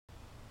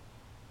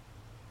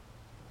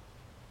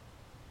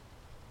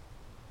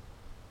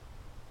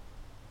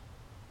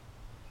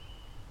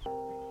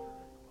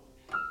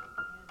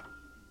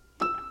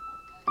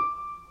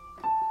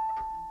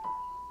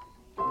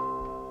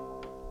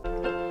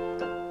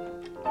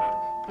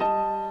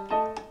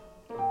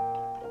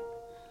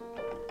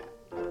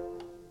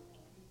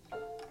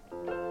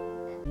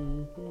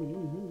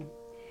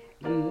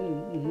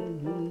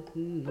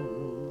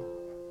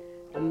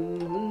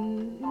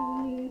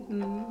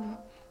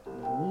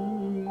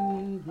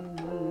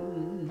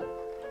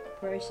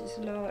Precious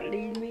Lord,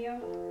 lead me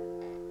on.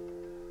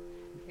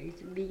 It used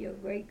to be your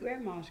great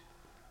grandma's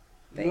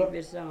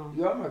favorite song.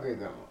 You're my great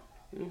grandma.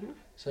 Mm-hmm.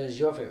 So it's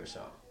your favorite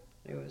song?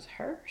 It was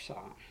her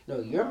song. No,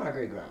 you're my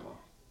great grandma.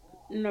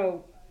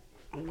 No,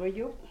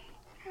 well,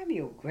 I'm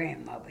your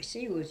grandmother.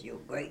 She was your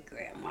great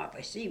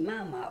grandmother. She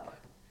my mother.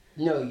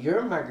 No,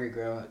 you're my great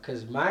grandma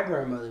because my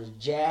grandmother's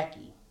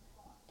Jackie.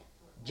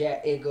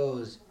 It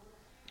goes.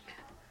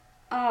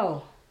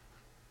 Oh.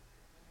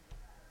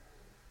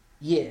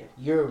 Yeah,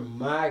 you're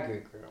my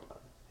great grandmother.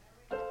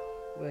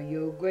 Well,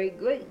 your great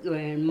great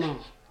grandma.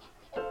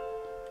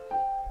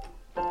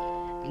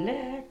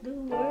 Let the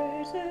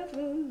words of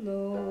the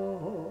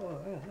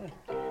Lord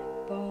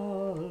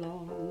fall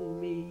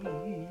on me.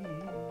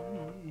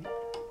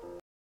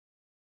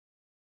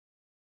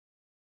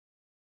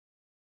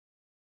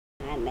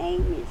 My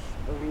name is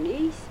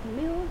Bernice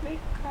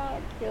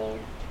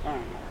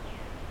Turner.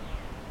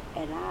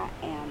 And I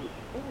am,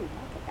 I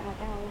forgot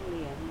how old I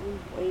am.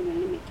 Wait a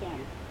minute, let me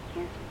count.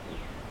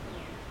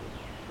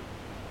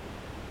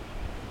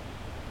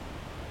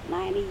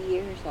 90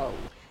 years old.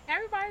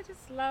 Everybody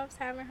just loves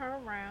having her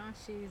around.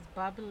 She's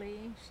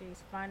bubbly.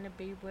 She's fun to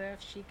be with.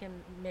 She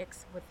can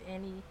mix with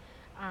any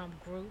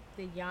group,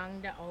 the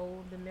young, the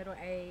old, the middle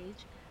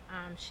age.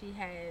 She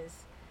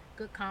has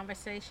good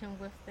conversation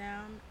with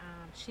them.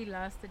 She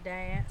loves to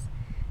dance.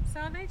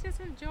 So they just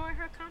enjoy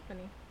her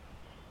company.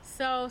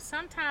 So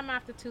sometime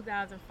after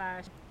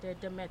 2005, the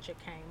dementia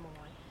came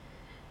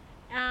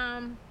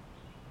on.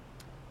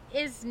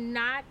 It's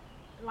not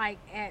like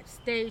at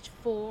stage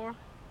 4.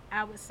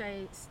 I would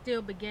say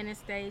still beginning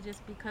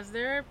stages, because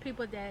there are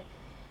people that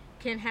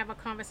can have a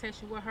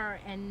conversation with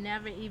her and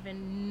never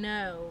even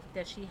know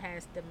that she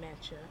has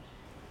dementia.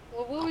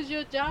 Well, what was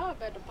your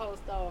job at the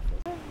post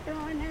office?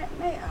 Doing that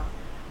mail.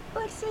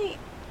 But see,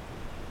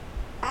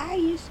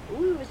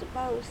 we were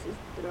supposed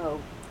to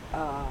throw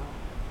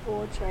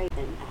 4 trays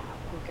an hour.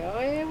 Go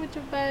ahead with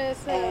your bad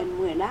self. And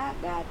when I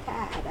got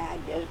tired, I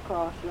just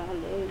crossed my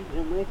legs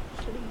and went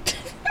to sleep.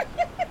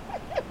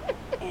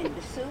 And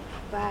the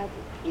supervisor,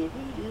 if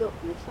he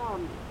looked and saw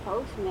the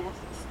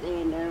postmaster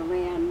standing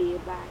around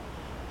nearby,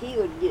 he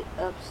would get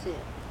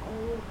upset.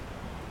 Oh,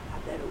 I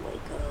better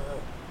wake up.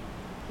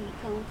 He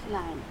comes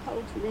flying. The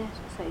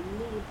postmaster say,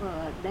 leave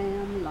her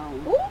damn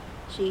alone. Ooh.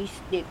 She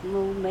stick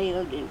more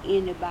mail than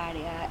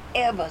anybody I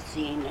ever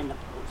seen in the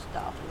post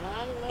office.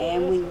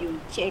 And when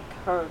you check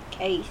her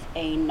case,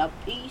 ain't a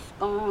piece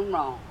gone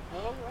wrong.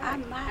 All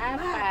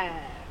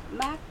right.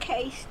 My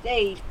case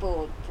stayed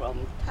full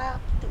from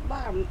top to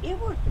bottom. It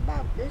was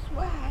about this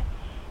wide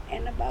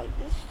and about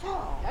this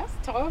tall. That's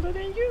taller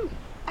than you.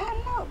 I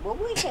know, but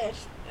we had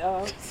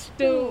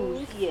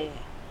Stools. Yeah.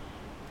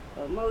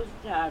 But most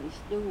of the time the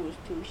stool was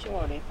too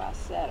short. If I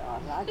sat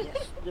on it, I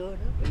just stood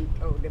up and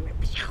told them.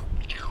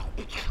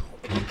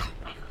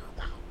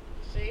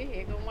 See,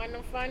 here go one of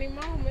them funny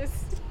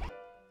moments.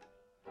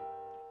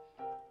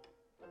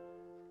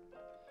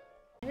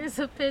 Here's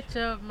a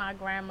picture of my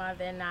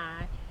grandmother and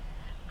I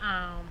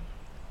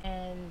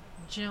in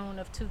June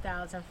of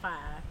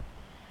 2005.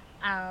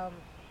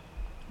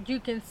 You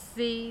can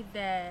see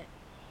that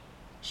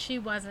she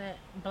wasn't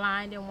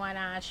blind in one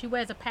eye. She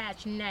wears a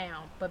patch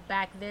now, but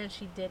back then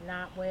she did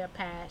not wear a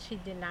patch. She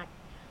did not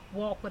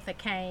walk with a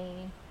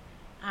cane,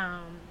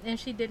 and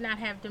she did not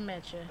have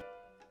dementia.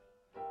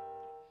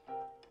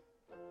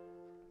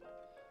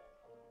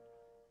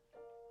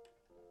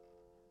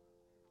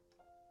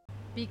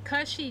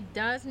 Because she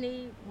does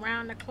need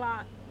round the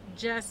clock,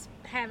 just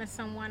having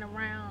someone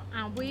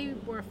around. We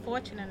were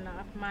fortunate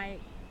enough, my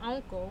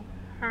uncle,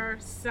 her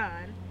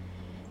son,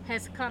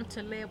 has come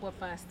to live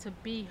with us to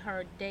be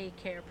her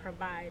daycare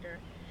provider.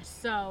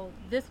 So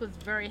this was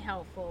very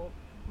helpful.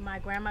 My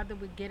grandmother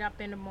would get up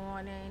in the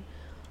morning,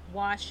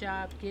 wash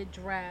up, get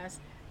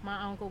dressed.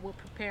 My uncle would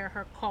prepare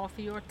her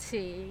coffee or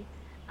tea,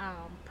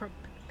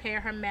 prepare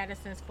her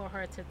medicines for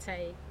her to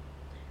take,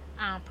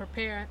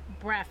 prepare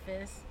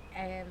breakfast,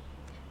 and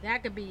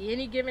that could be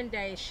any given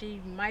day. She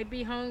might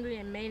be hungry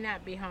and may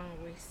not be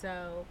hungry.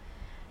 So,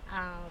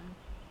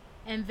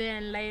 and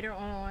then later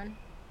on,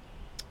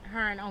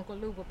 her and Uncle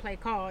Lou would play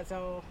cards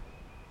all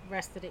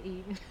rest of the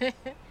evening,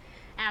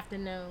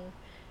 afternoon.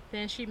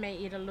 Then she may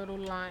eat a little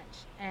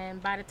lunch,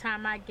 and by the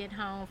time I get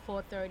home,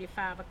 4:30,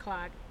 5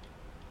 o'clock,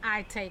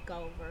 I take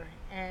over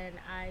and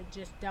I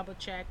just double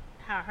check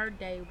how her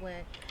day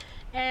went.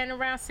 And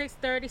around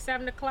 6:30,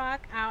 7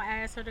 o'clock, I'll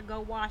ask her to go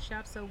wash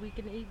up so we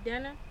can eat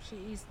dinner. She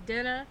eats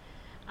dinner.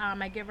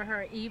 I give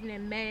her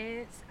evening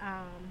meds.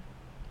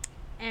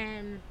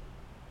 And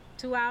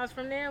 2 hours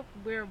from there,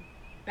 we're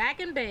back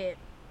in bed.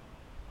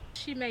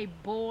 She may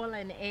boil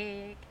an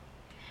egg,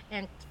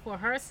 and for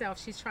herself,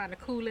 she's trying to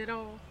cool it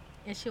off,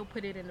 and she'll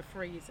put it in the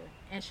freezer,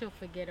 and she'll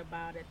forget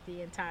about it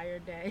the entire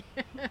day.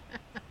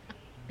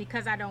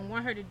 Because I don't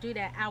want her to do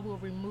that, I will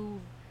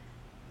remove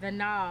the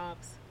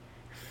knobs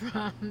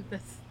from the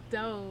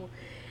stove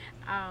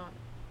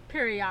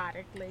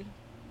periodically.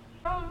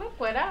 Oh, look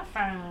what I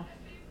found.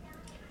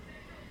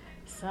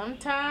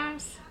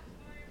 Sometimes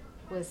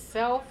with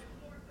self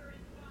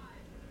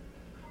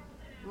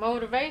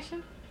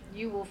motivation,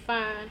 you will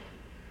find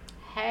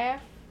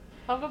half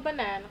of a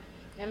banana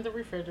in the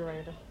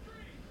refrigerator.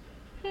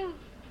 Hmm.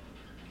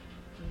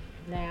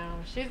 Now,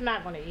 she's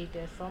not going to eat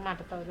this, so I'm going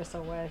to have to throw this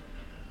away.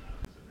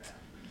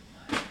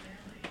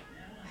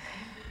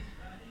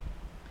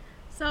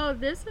 So,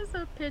 this is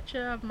a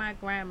picture of my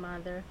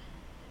grandmother.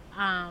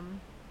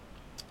 Um,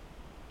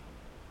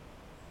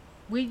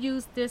 we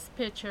used this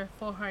picture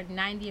for her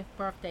 90th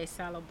birthday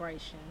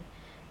celebration.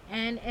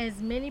 And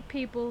as many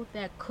people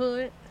that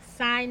could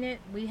sign it,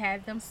 we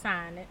had them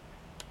sign it.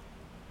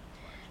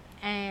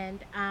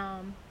 And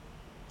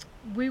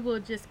we will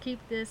just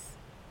keep this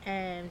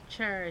and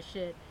cherish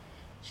it.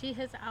 She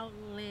has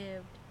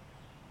outlived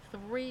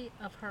three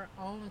of her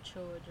own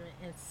children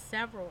and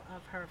several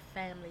of her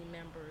family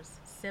members,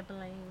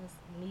 siblings,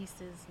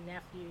 nieces,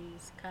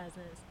 nephews,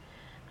 cousins.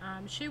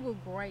 She will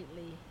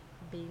greatly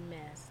be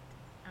missed.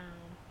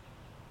 Um,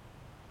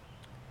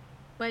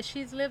 but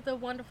she's lived a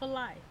wonderful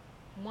life,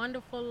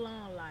 wonderful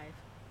long life.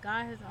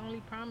 God has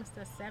only promised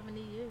us 70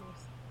 years.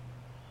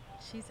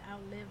 She's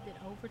outlived it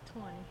over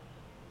 20.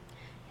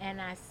 And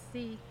I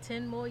see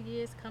 10 more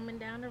years coming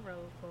down the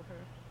road for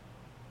her.